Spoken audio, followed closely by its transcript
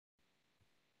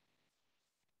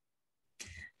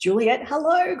Juliet,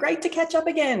 hello. Great to catch up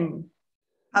again.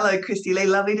 Hello, Christy Lee.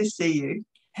 Lovely to see you.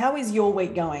 How is your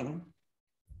week going?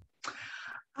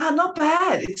 Not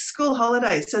bad. It's school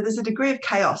holidays, so there's a degree of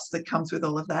chaos that comes with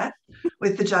all of that,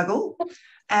 with the juggle.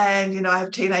 And I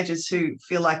have teenagers who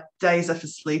feel like days are for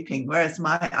sleeping, whereas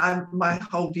my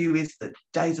whole view is that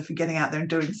days are for getting out there and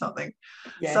doing something.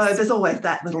 So Yes. there's always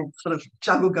that little sort of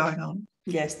juggle going on.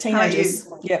 Yes, How are teenagers.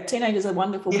 you? Yeah, teenagers are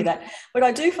wonderful for Yeah. that. But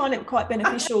I do find it quite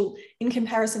beneficial in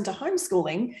comparison to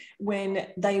homeschooling when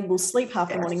they will sleep half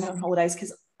the morning Yes. on holidays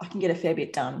because I can get a fair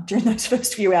bit done during those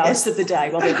first few hours of Yes. the day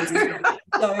while they're busy.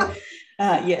 So,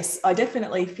 yes, I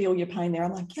definitely feel your pain there.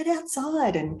 I'm like, get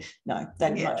outside. And no,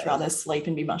 they'd much Yes. rather sleep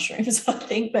and be mushrooms, I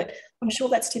think. But I'm sure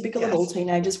that's typical of all Yes.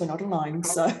 teenagers. We're not alone.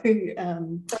 So,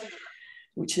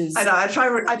 which I is, know.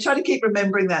 I try to keep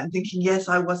remembering that and thinking, yes,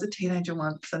 I was a teenager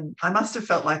once, and I must have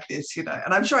felt like this, and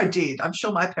I'm sure I did. I'm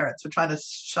sure my parents were trying to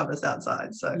shove us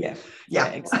outside. So, yeah, yeah.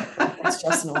 exactly. It's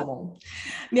just normal.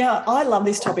 Now, I love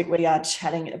this topic we are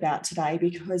chatting about today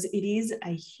because it is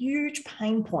a huge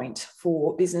pain point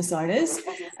for business owners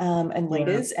and Yeah.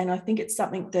 leaders. And I think it's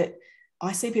something that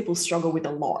I see people struggle with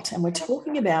a lot. And we're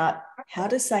talking about how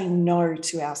to say no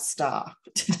to our staff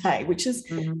today, which is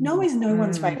no Mm, is no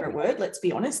one's mm. favorite word, let's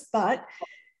be honest. But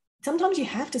sometimes you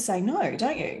have to say no,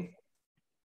 don't you?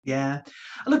 Yeah.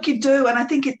 Look, you do. And I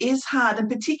think it is hard. And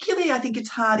particularly, I think it's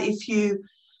hard if you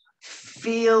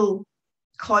feel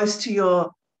close to your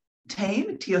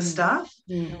team, to your Mm, staff,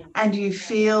 mm, and you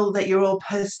feel that you're all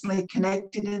personally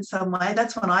connected in some way.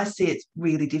 That's when I see it's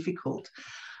really difficult.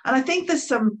 And I think there's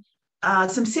some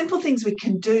simple things we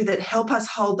can do that help us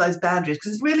hold those boundaries,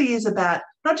 because it really is about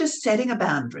not just setting a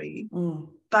boundary, mm,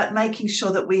 but making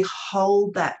sure that we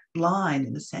hold that line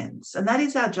in a sense. And that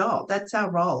is our job. That's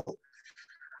our role.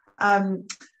 Um,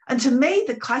 and to me,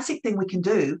 the classic thing we can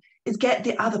do is get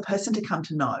the other person to come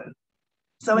to know.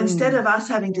 So instead mm, of us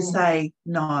having to say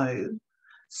no,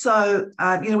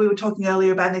 we were talking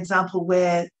earlier about an example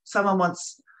where someone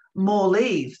wants more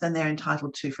leave than they're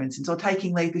entitled to, for instance, or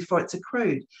taking leave before it's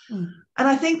accrued. mm, And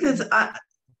I think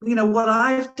what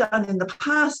I've done in the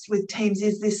past with teams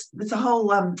is there's a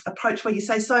whole approach where you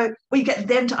say, where you get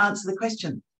them to answer the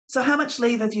question. So how much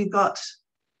leave have you got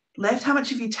left? How much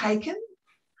have you taken?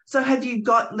 So have you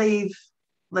got leave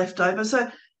left over? So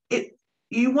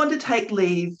you want to take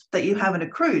leave that you haven't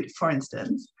accrued, for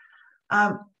instance.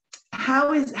 Um,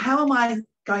 how am I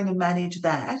going to manage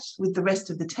that with the rest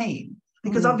of the team?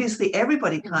 Because mm. obviously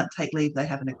everybody can't take leave they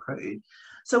haven't accrued.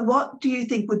 So what do you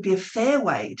think would be a fair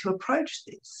way to approach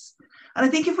this? And I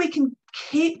think if we can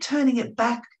keep turning it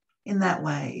back in that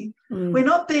way, we're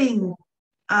Mm.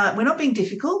 not being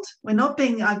difficult. We're not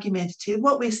being argumentative.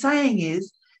 What we're saying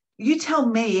is, you tell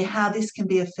me how this can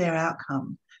be a fair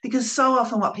outcome. Because so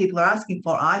often what people are asking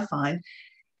for, I find,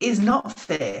 is not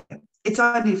fair. It's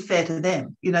only fair to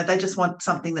them. They just want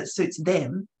something that suits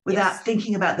them Yes, without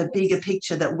thinking about the bigger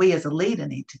picture that we as a leader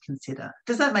need to consider.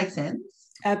 Does that make sense?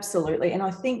 absolutely. And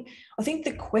I think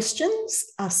the questions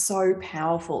are so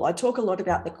powerful. I talk a lot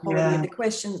about the quality of Yeah, the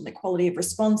questions and the quality of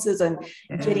responses and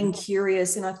yeah, getting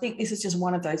curious. And I think this is just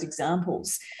one of those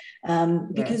examples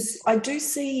because yes, I do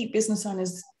see business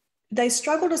owners, they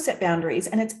struggle to set boundaries,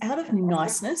 and it's out of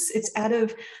niceness. It's out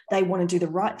of they want to do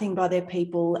the right thing by their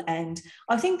people. And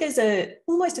I think there's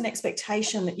almost an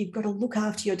expectation that you've got to look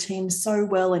after your team so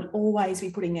well and always be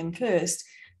putting them first.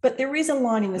 But there is a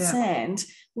line in the yeah, sand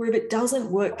where if it doesn't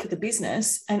work for the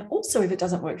business, and also if it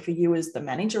doesn't work for you as the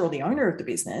manager or the owner of the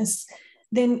business,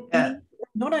 then it yeah. is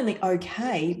not only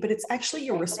okay, but it's actually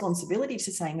your responsibility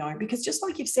to say no. Because just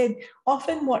like you've said,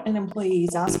 often what an employee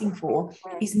is asking for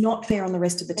is not fair on the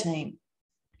rest of the team.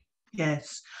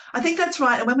 Yes, I think that's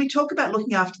right. And when we talk about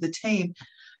looking after the team,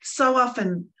 so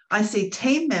often I see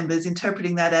team members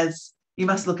interpreting that as, you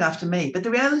must look after me. But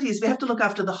the reality is we have to look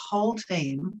after the whole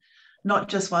team, not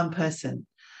just one person.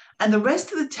 And the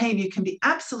rest of the team, you can be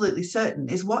absolutely certain,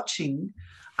 is watching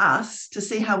us to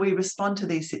see how we respond to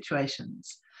these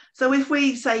situations. So if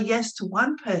we say yes to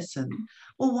one person,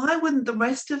 well, why wouldn't the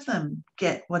rest of them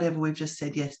get whatever we've just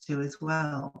said yes to as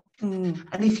well? Mm.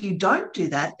 And if you don't do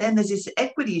that, then there's this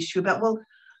equity issue about, well,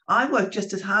 I work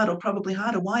just as hard or probably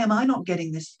harder. Why am I not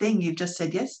getting this thing you've just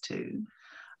said yes to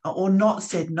or not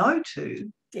said no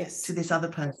to Yes. this other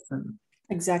person?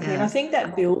 Exactly. And I Yeah. think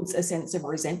that builds a sense of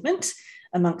resentment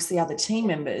amongst the other team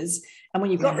members. And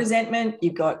when you've got Yeah. resentment,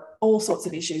 you've got all sorts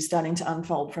of issues starting to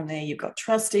unfold from there. You've got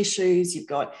trust issues, you've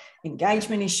got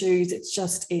engagement issues. It's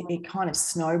just, it kind of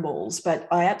snowballs. But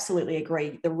I absolutely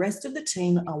agree. The rest of the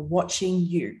team are watching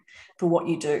you for what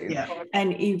you do. Yeah.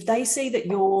 And if they see that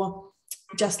you're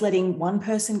just letting one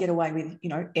person get away with,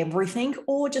 everything,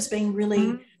 or just being really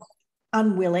Mm.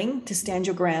 unwilling to stand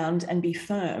your ground and be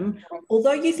firm,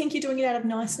 although you think you're doing it out of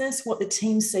niceness, what the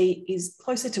team see is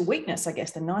closer to weakness, I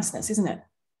guess, than niceness, isn't it?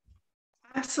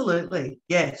 Absolutely.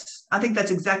 Yes. I think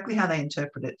that's exactly how they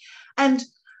interpret it. And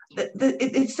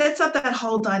it sets up that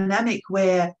whole dynamic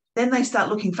where then they start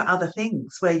looking for other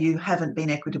things where you haven't been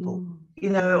equitable,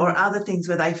 or other things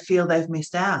where they feel they've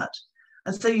missed out.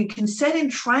 And so you can set in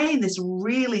train this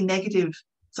really negative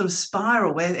sort of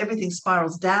spiral where everything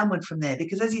spirals downward from there.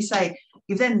 Because as you say,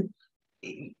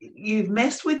 you've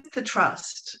messed with the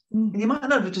trust, and you might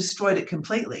not have destroyed it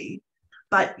completely,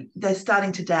 but they're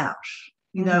starting to doubt,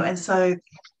 and so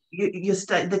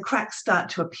the cracks start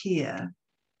to appear.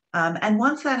 And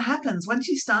once that happens, once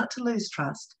you start to lose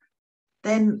trust,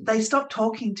 then they stop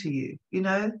talking to you,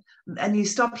 and you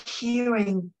stop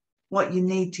hearing what you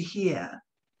need to hear,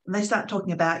 and they start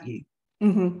talking about you.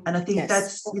 And I think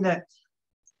that's,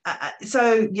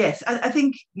 so yes, I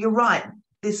think you're right.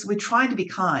 We're trying to be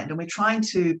kind, and we're trying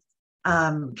to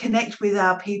connect with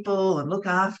our people and look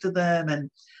after them and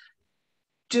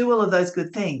do all of those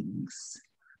good things.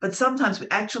 But sometimes we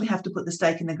actually have to put the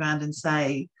stake in the ground and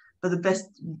say, in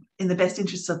the best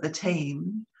interests of the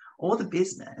team or the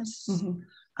business,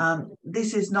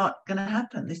 this is not going to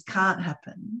happen. This can't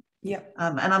happen. Yeah.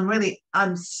 And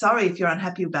I'm sorry if you're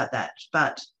unhappy about that,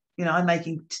 but I'm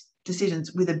making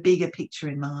decisions with a bigger picture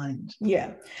in mind.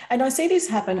 Yeah. And I see this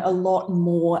happen a lot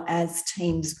more as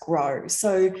teams grow.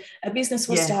 So a business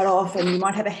will start off and you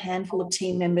might have a handful of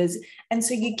team members. And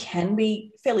so you can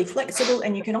be fairly flexible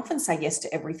and you can often say yes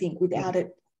to everything without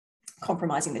it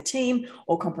compromising the team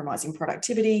or compromising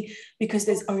productivity, because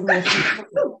there's only a few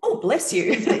oh, bless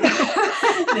you.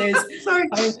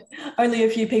 There's only a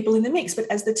few people in the mix. But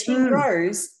as the team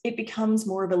grows, it becomes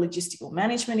more of a logistical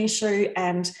management issue.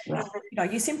 And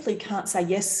you simply can't say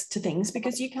yes to things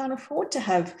because you can't afford to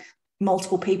have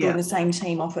multiple people in the same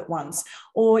team off at once,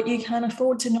 or you can't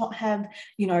afford to not have,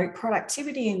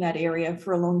 productivity in that area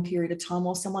for a long period of time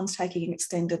while someone's taking an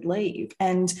extended leave.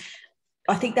 And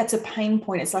I think that's a pain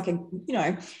point. It's like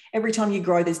every time you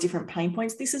grow, there's different pain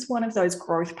points. This is one of those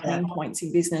growth pain points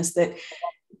in business that,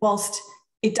 whilst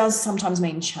it does sometimes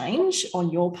mean change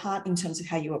on your part in terms of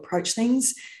how you approach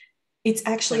things, it's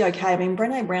actually okay. I mean,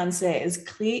 Brené Brown says,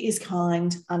 clear is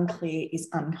kind, unclear is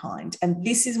unkind. And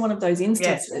this is one of those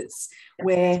instances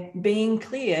where being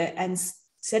clear and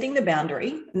setting the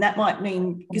boundary, and that might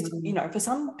mean, because, for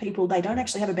some people, they don't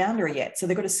actually have a boundary yet. So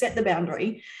they've got to set the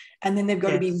boundary, and then they've got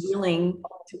to be willing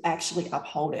to actually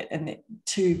uphold it. And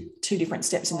two different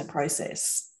steps in the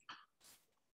process.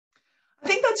 I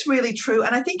think that's really true.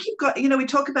 And I think you've got, we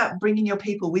talk about bringing your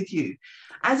people with you.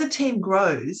 As a team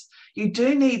grows, you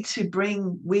do need to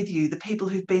bring with you the people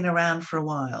who've been around for a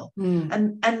while.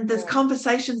 And there's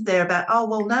conversations there about,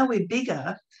 now we're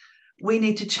bigger, we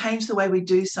need to change the way we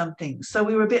do some things. So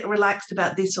we were a bit relaxed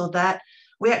about this or that.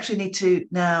 We actually need to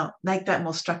now make that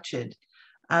more structured.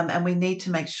 And we need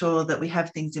to make sure that we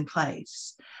have things in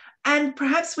place. And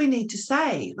perhaps we need to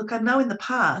say, look, I know in the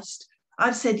past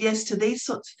I've said yes to these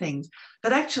sorts of things,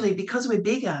 but actually because we're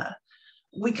bigger,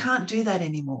 we can't do that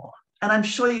anymore. And I'm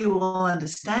sure you all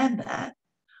understand that.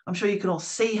 I'm sure you can all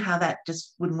see how that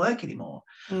just wouldn't work anymore.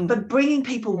 But bringing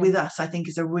people with us, I think,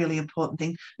 is a really important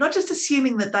thing. Not just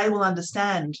assuming that they will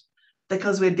understand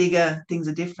because we're bigger, things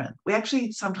are different. We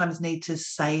actually sometimes need to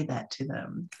say that to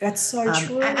them. That's so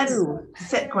true. And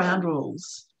set ground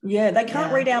rules. Yeah, they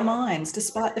can't read our minds,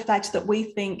 despite the fact that we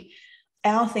think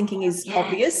our thinking is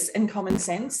obvious and common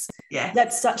sense. Yeah.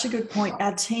 That's such a good point.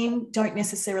 Our team don't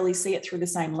necessarily see it through the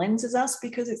same lens as us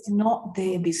because it's not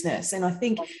their business. And I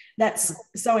think that's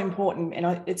so important.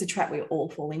 And it's a trap we all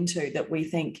fall into, that we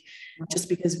think just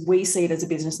because we see it as a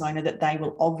business owner that they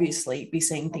will obviously be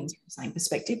seeing things from the same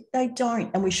perspective. They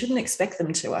don't. And we shouldn't expect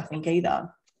them to, I think,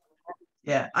 either.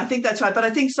 Yeah, I think that's right. But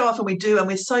I think so often we do, and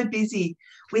we're so busy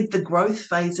with the growth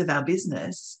phase of our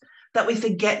business that we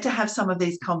forget to have some of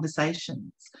these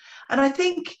conversations. And I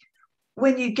think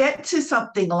when you get to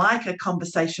something like a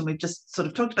conversation we've just sort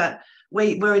of talked about,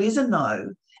 where it is a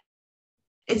no,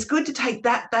 it's good to take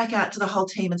that back out to the whole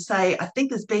team and say, I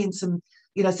think there's been some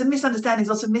misunderstandings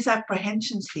or some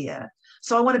misapprehensions here.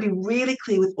 So I want to be really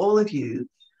clear with all of you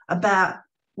about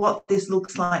what this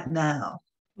looks like now.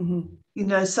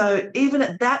 So even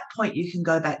at that point, you can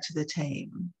go back to the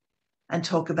team and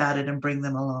talk about it and bring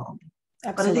them along.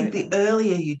 Absolutely. But I think the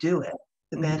earlier you do it,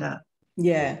 the better.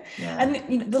 Yeah.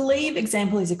 And the leave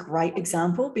example is a great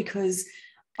example because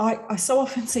I so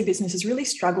often see businesses really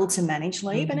struggle to manage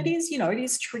leave. And it is, it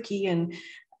is tricky. And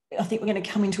I think we're going to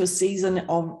come into a season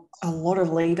of a lot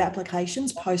of leave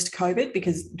applications post-COVID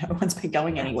because no one's been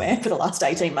going anywhere for the last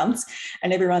 18 months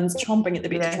and everyone's chomping at the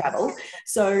bit to travel.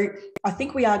 So I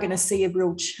think we are going to see a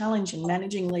real challenge in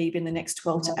managing leave in the next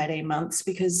 12 to 18 months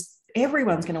because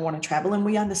everyone's going to want to travel, and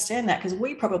we understand that because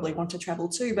we probably want to travel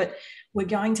too, but we're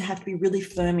going to have to be really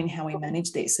firm in how we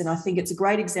manage this. And I think it's a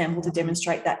great example to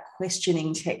demonstrate that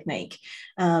questioning technique.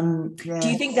 Do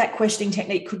you think that questioning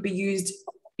technique could be used,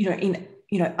 in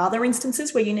other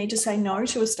instances where you need to say no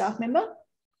to a staff member?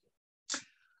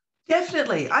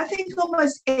 Definitely. I think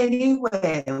almost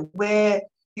anywhere where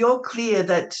you're clear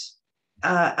that,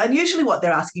 and usually what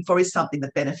they're asking for is something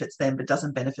that benefits them but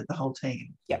doesn't benefit the whole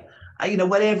team. Yep.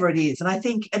 Whatever it is. And I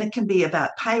think, and it can be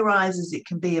about pay rises, it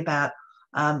can be about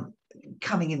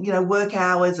coming in, work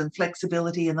hours and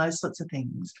flexibility and those sorts of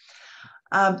things.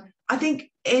 I think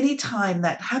any time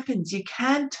that happens, you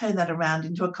can turn that around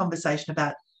into a conversation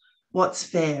about what's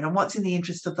fair and what's in the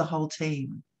interest of the whole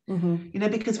team.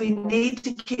 Because we need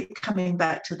to keep coming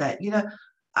back to that,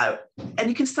 and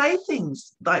you can say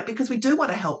things like, because we do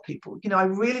want to help people, I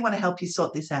really want to help you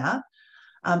sort this out,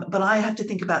 but I have to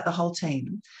think about the whole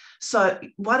team. So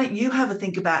why don't you have a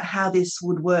think about how this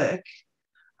would work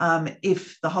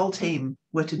if the whole team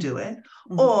were to do it,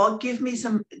 or give me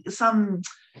some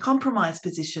compromise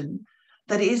position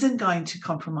that isn't going to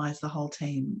compromise the whole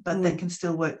team, but that can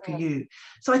still work for you.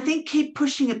 So I think keep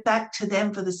pushing it back to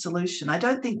them for the solution. I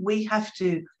don't think we have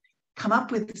to come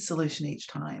up with the solution each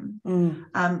time.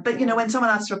 But, when someone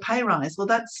asks for a pay rise, well,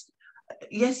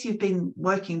 yes, you've been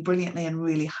working brilliantly and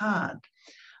really hard,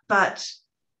 but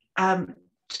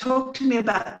talk to me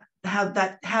about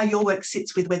how your work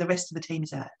sits with where the rest of the team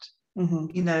is at,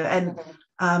 and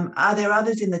are there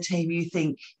others in the team you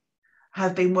think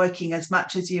have been working as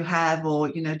much as you have, or,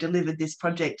 delivered this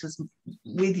project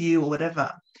with you or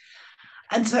whatever.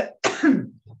 And so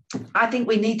I think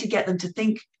we need to get them to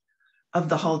think of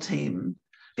the whole team,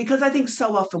 because I think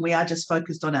so often we are just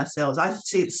focused on ourselves. I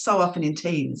see it so often in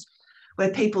teams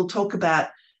where people talk about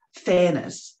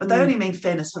fairness, but they only mean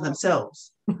fairness for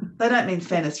themselves. They don't mean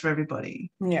fairness for everybody.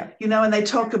 Yeah. And they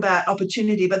talk about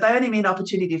opportunity, but they only mean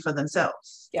opportunity for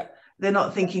themselves. Yeah. They're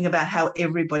not thinking about how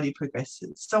everybody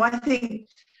progresses. So I think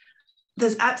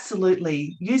there's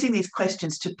absolutely using these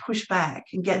questions to push back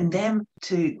and get them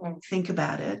to think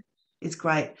about it is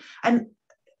great. And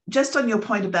just on your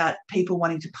point about people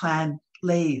wanting to plan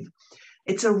leave,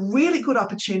 it's a really good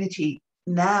opportunity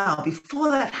now,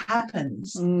 before that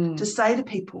happens, to say to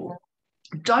people,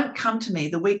 don't come to me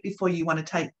the week before you want to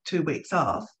take 2 weeks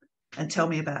off and tell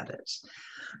me about it.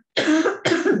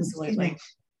 Absolutely.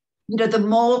 The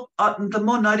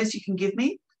more notice you can give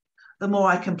me, the more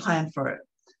I can plan for it.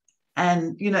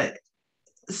 And,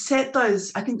 set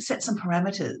some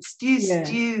parameters. Do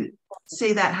you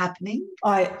see that happening?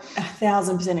 I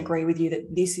 1,000% agree with you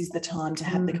that this is the time to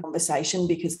have the conversation,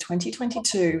 because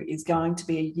 2022 is going to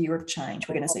be a year of change.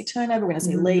 We're going to see turnover, we're going to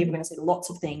see leave, we're going to see lots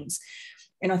of things.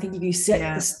 And I think if you set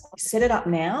it up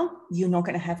now, you're not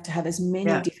going to have as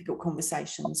many difficult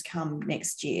conversations come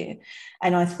next year.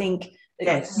 And I think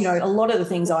a lot of the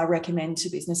things I recommend to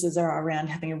businesses are around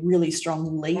having a really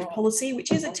strong leave policy,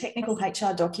 which is a technical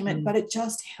HR document, but it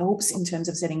just helps in terms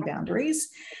of setting boundaries.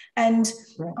 And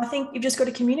I think you've just got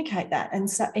to communicate that. And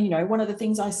so, one of the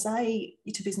things I say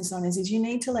to business owners is you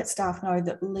need to let staff know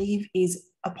that leave is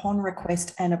upon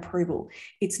request and approval.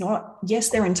 It's not, yes,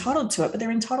 they're entitled to it, but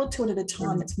they're entitled to it at a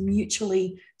time that's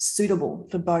mutually suitable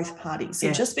for both parties.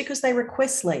 So just because they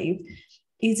request leave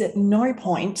is at no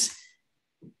point,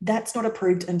 that's not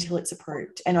approved until it's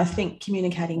approved. And I think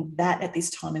communicating that at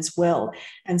this time as well,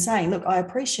 and saying, look, I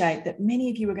appreciate that many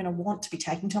of you are going to want to be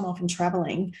taking time off and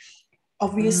traveling.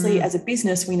 Obviously, as a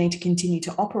business, we need to continue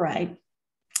to operate.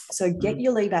 So get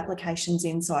your leave applications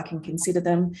in so I can consider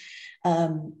them.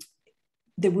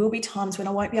 There will be times when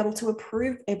I won't be able to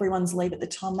approve everyone's leave at the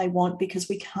time they want, because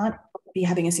we can't be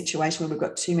having a situation where we've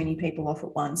got too many people off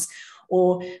at once,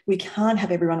 or we can't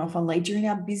have everyone off on leave during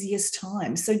our busiest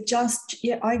time. So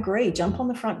I agree, jump on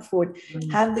the front foot,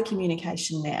 have the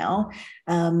communication now.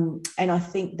 And I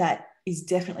think that is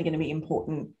definitely going to be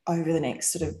important over the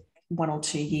next sort of 1 or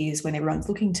 2 years, when everyone's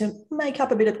looking to make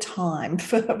up a bit of time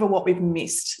for what we've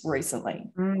missed recently.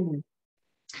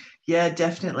 Yeah,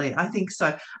 definitely. I think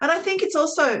so. And I think it's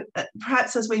also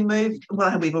perhaps as we move,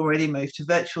 well, we've already moved to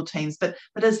virtual teams, but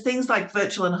as things like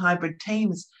virtual and hybrid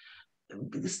teams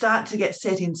start to get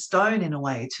set in stone in a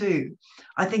way too,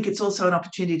 I think it's also an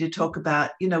opportunity to talk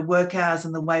about, work hours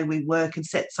and the way we work and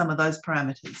set some of those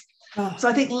parameters. So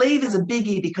I think leave is a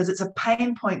biggie because it's a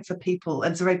pain point for people,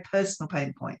 and it's a very personal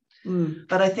pain point.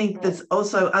 But I think there's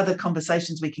also other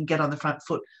conversations we can get on the front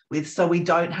foot with, so we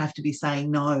don't have to be saying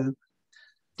no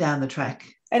down the track.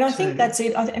 And I think that's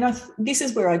it. This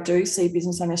is where I do see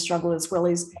business owners struggle as well,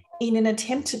 is in an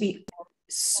attempt to be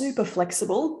super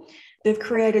flexible, they've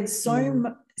created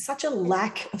such a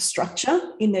lack of structure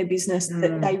in their business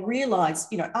that they realise,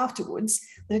 afterwards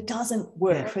that it doesn't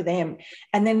work for them.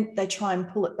 And then they try and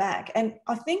pull it back. And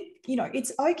I think,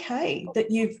 it's okay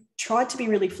that you've tried to be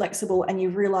really flexible and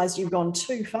you've realised you've gone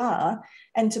too far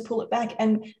and to pull it back.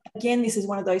 And again, this is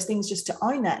one of those things, just to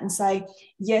own that and say,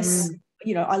 yes,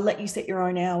 I let you set your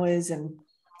own hours and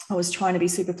I was trying to be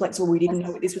super flexible. We didn't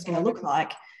know what this was going to look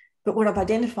like. But what I've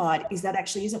identified is that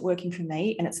actually isn't working for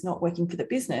me and it's not working for the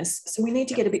business. So we need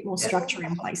to get a bit more structure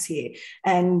in place here.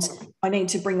 And I need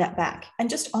to bring that back and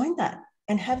just own that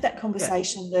and have that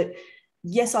conversation that,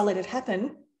 yes, I let it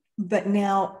happen, but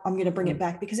now I'm going to bring it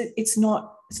back because it's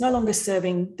no longer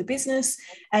serving the business.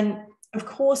 And of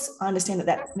course, I understand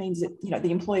that means that,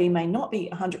 the employee may not be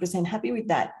 100% happy with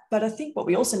that. But I think what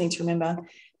we also need to remember,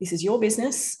 this is your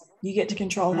business. You get to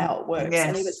control how it works. Yes.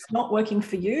 And if it's not working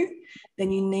for you,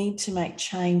 then you need to make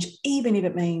change, even if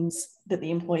it means that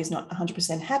the employee is not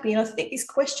 100% happy. And I think this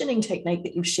questioning technique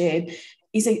that you've shared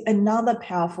is another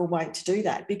powerful way to do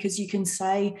that, because you can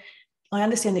say, I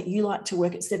understand that you like to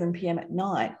work at 7 p.m. at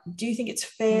night. Do you think it's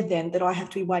fair then that I have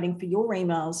to be waiting for your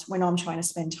emails when I'm trying to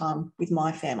spend time with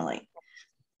my family?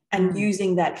 And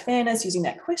using that fairness, using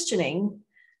that questioning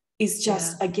is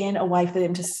just, again, a way for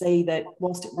them to see that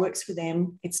whilst it works for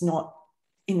them, it's not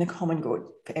in the common good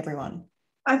for everyone.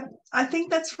 I think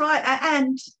that's right.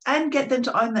 And get them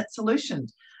to own that solution.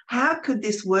 How could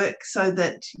this work so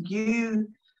that you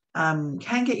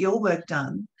can get your work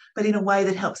done, but in a way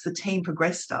that helps the team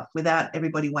progress stuff without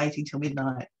everybody waiting till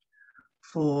midnight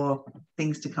for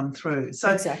things to come through?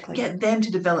 So get them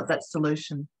to develop that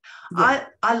solution. I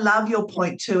love your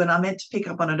point too, and I meant to pick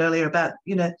up on it earlier about,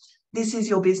 this is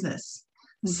your business.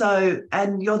 So,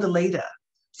 and you're the leader.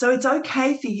 So it's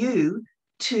okay for you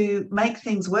to make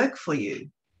things work for you,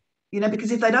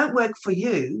 because if they don't work for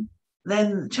you,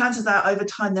 then chances are over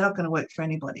time they're not going to work for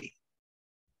anybody.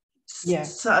 Yeah.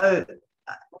 So,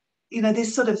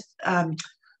 this sort of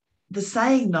the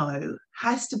saying no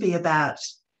has to be about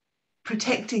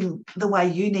protecting the way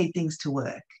you need things to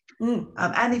work.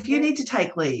 And if you need to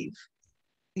take leave,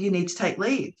 you need to take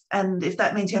leave. And if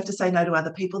that means you have to say no to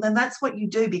other people, then that's what you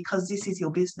do, because this is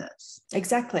your business.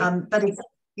 Exactly. But,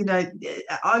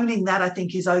 owning that, I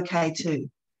think, is okay too.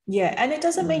 Yeah, and it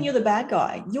doesn't mean you're the bad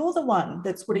guy. You're the one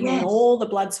that's putting in all the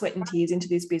blood, sweat and tears into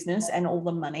this business and all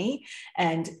the money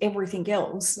and everything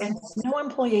else. Yes. No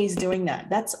employee is doing that.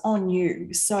 That's on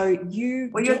you. So you're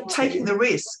taking the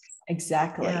risk.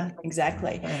 Exactly.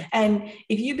 Yeah. And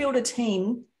if you build a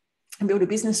team and build a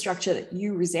business structure that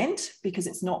you resent because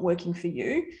it's not working for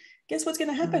you, guess what's going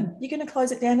to happen? You're going to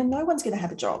close it down and no one's going to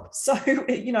have a job. So,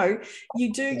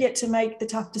 you do get to make the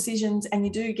tough decisions and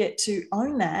you do get to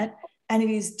own that. And it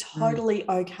is totally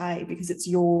okay because it's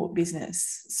your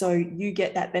business. So you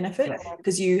get that benefit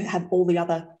because you have all the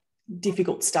other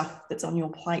difficult stuff that's on your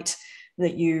plate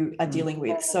that you are dealing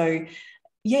with. So,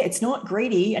 it's not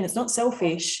greedy and it's not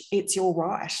selfish. It's your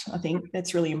right. I think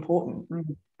that's really important.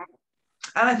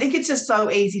 And I think it's just so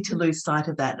easy to lose sight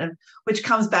of that, and which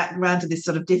comes back around to this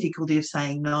sort of difficulty of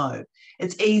saying no.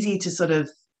 It's easy to sort of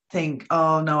think,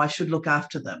 oh, no, I should look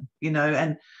after them,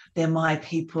 and they're my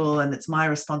people and it's my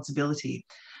responsibility.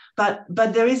 But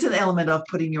there is an element of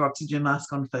putting your oxygen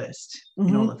mask on first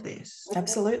in all of this.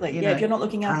 Absolutely. If you're not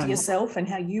looking after yourself and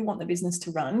how you want the business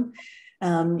to run,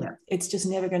 it's just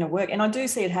never going to work. And I do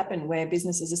see it happen where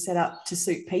businesses are set up to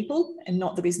suit people and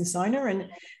not the business owner. And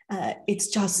it's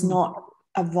just not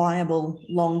a viable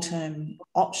long-term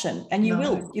option. And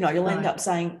you'll end up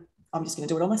saying, I'm just going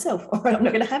to do it on myself, or I'm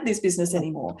not going to have this business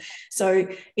anymore. So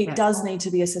it does need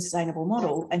to be a sustainable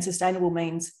model, and sustainable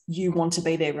means you want to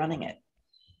be there running it.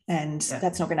 And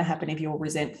that's not going to happen if you're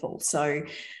resentful. So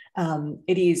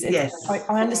it is.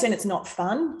 I understand it's not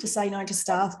fun to say no to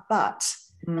staff, but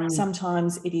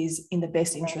sometimes it is in the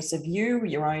best interest of you,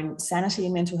 your own sanity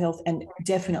and mental health, and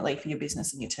definitely for your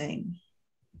business and your team.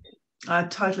 I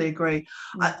totally agree.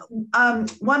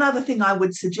 One other thing I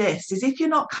would suggest is, if you're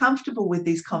not comfortable with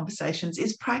these conversations,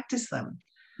 is practice them.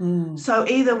 So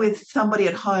either with somebody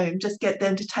at home, just get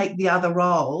them to take the other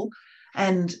role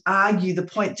and argue the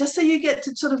point, just so you get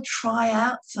to sort of try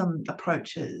out some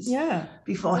approaches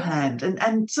beforehand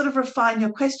and sort of refine your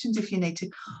questions if you need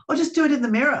to, or just do it in the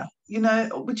mirror,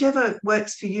 whichever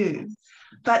works for you.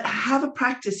 But have a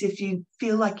practice if you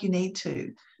feel like you need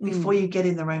to before you get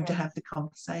in the room to have the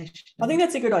conversation. I think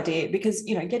that's a good idea because,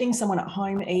 you know, getting someone at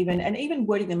home even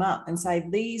wording them up and say,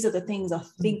 these are the things I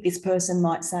think this person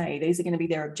might say. These are going to be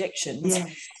their objections.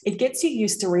 Yes. It gets you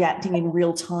used to reacting in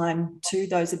real time to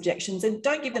those objections, and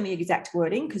don't give them the exact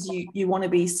wording because you want to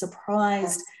be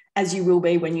surprised, as you will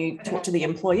be when you talk to the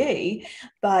employee.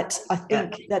 But I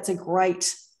think that's a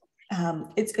great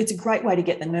it's a great way to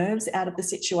get the nerves out of the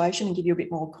situation and give you a bit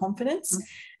more confidence.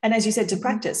 And as you said, to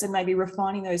practice and maybe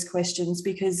refining those questions,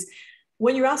 because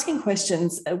when you're asking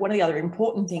questions, one of the other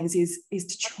important things is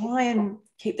to try and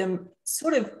keep them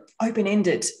sort of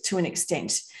open-ended to an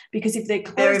extent, because if they're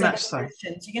closed-ended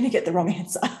questions, you're going to get the wrong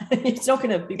answer. It's not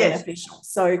going to be beneficial.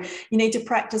 So you need to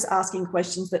practice asking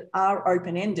questions that are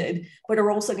open-ended, but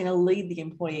are also going to lead the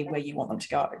employee where you want them to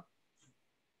go.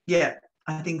 Yeah,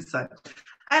 I think so.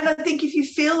 And I think if you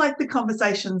feel like the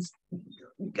conversation's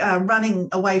running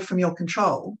away from your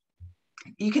control,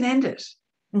 you can end it.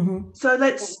 So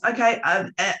it's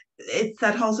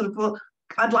that whole sort of, well,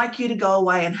 I'd like you to go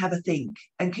away and have a think.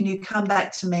 And can you come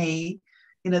back to me,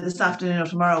 you know, this afternoon or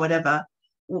tomorrow, whatever,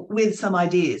 with some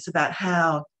ideas about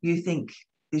how you think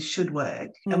this should work.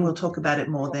 And we'll talk about it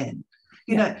more then.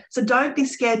 You know, so don't be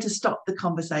scared to stop the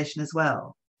conversation as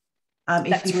well.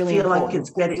 If you really feel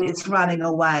important. Like it's running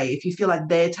away, if you feel like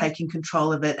they're taking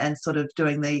control of it and sort of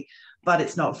doing but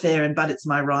it's not fair and but it's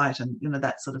my right and, you know,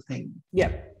 that sort of thing.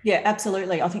 Yeah,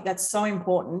 absolutely. I think that's so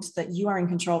important that you are in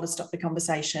control to stop the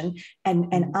conversation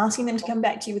and asking them to come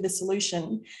back to you with a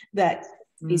solution that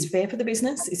is fair for the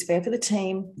business, is fair for the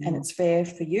team, and it's fair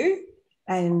for you.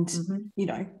 And, you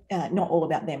know, not all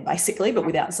about them, basically, but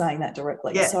without saying that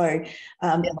directly. Yes. So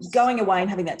going away and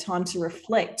having that time to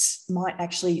reflect might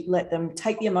actually let them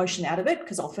take the emotion out of it,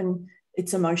 because often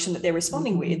it's emotion that they're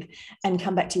responding with, and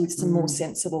come back to you with some more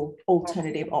sensible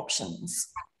alternative options.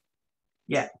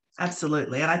 Yeah,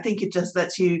 absolutely. And I think it just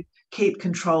lets you keep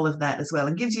control of that as well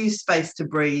and gives you space to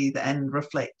breathe and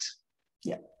reflect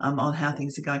on how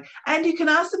things are going. And you can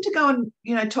ask them to go and,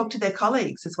 you know, talk to their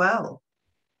colleagues as well,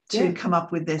 to come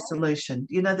up with their solution.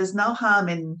 You know, there's no harm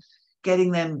in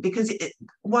getting them, because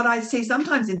what I see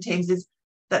sometimes in teams is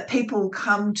that people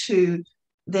come to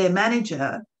their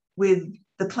manager with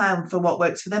the plan for what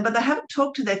works for them, but they haven't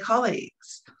talked to their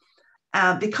colleagues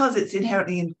because it's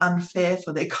inherently unfair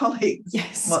for their colleagues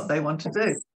what they want to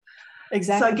do.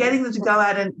 Exactly. So getting them to go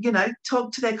out and, you know,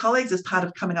 talk to their colleagues as part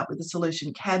of coming up with a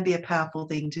solution can be a powerful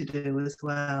thing to do as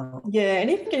well. Yeah, and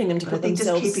even getting them to put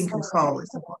themselves... just keeping control is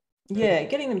important. Yeah,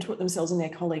 getting them to put themselves in their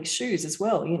colleagues' shoes as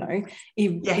well. You know,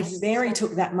 if Mary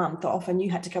took that month off and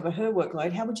you had to cover her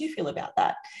workload, how would you feel about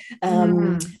that?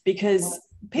 Because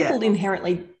people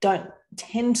inherently don't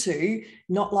tend to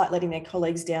not like letting their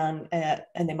colleagues down,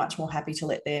 and they're much more happy to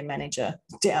let their manager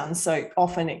down. So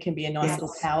often it can be a nice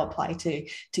little power play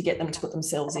to get them to put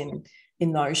themselves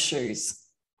in those shoes.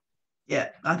 Yeah,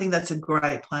 I think that's a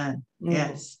great plan.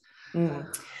 Yes.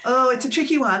 Oh, it's a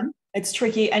tricky one. It's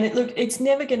tricky, and it's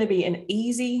never going to be an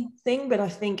easy thing, but I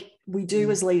think we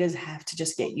do as leaders have to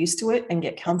just get used to it and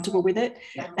get comfortable with it.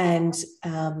 And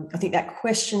I think that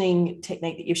questioning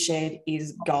technique that you've shared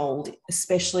is gold,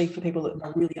 especially for people that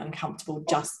are really uncomfortable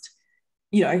just,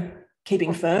 you know,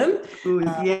 keeping firm.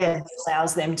 It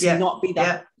allows them to not be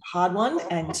the hard one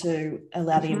and to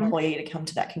allow the employee to come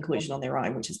to that conclusion on their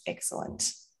own, which is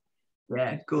excellent.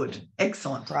 Yeah, good.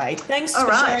 Excellent. Great. Thanks for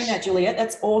sharing that, Juliet.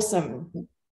 That's awesome.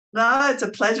 No, it's a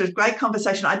pleasure. It's a great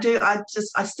conversation. I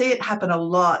see it happen a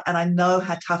lot, and I know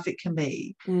how tough it can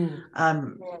be. And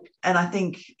I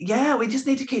think, we just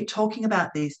need to keep talking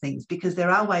about these things because there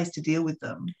are ways to deal with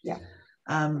them.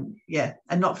 And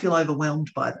not feel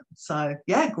overwhelmed by them. So,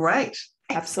 great.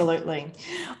 Absolutely.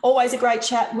 Always a great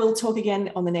chat. We'll talk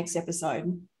again on the next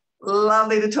episode.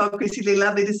 Lovely to talk, Chrissy Lee.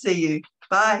 Lovely to see you.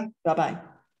 Bye. Bye-bye.